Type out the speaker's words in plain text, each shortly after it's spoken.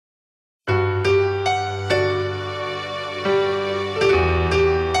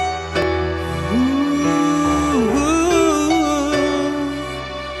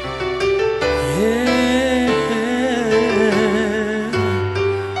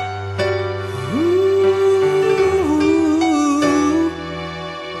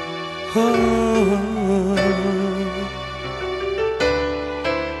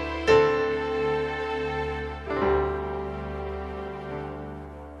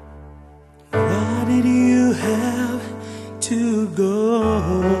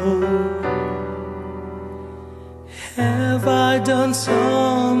done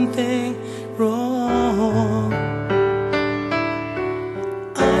something wrong.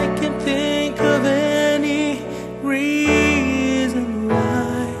 I can't think of any reason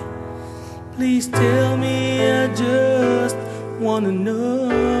why. Please tell me, I just wanna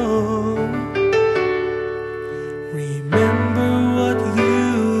know. Remember what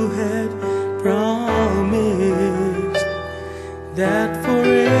you had promised, that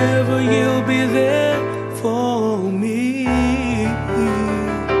forever you'll be there for me.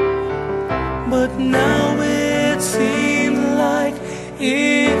 But now it seems like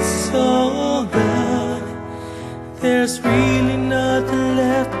it's all gone. There's really nothing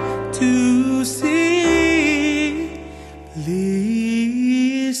left to see.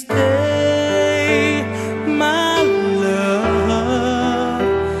 Please stay, my love.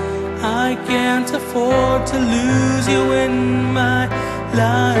 I can't afford to lose you in my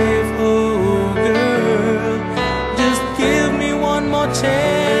life, oh girl. Just give me one more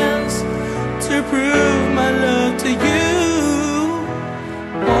chance to prove my love to you.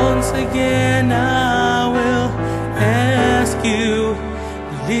 Once again I will ask you,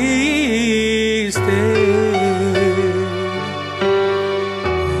 please stay.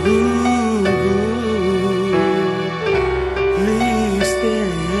 Ooh, please stay.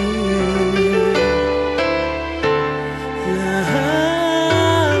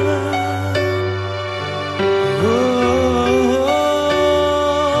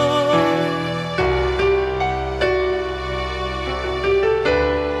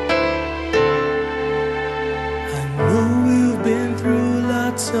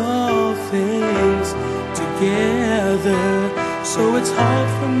 Of things together, so it's hard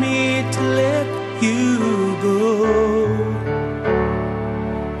for me to let you go.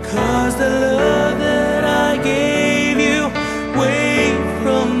 'Cause the love that I gave you way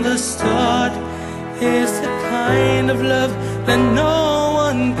from the start is the kind of love that no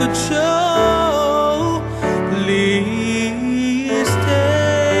one could show. Please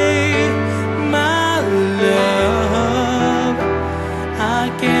stay, my love. I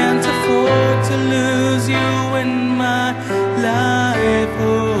can't afford to lose you in my life,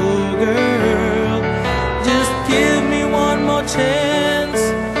 oh girl. Just give me one more chance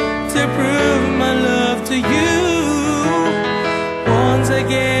to prove my love to you. Once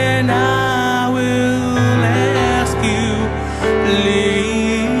again I will ask you,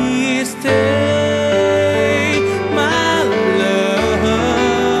 please stay, my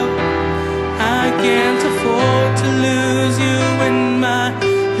love. I can't afford to lose you in my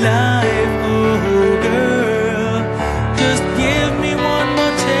life.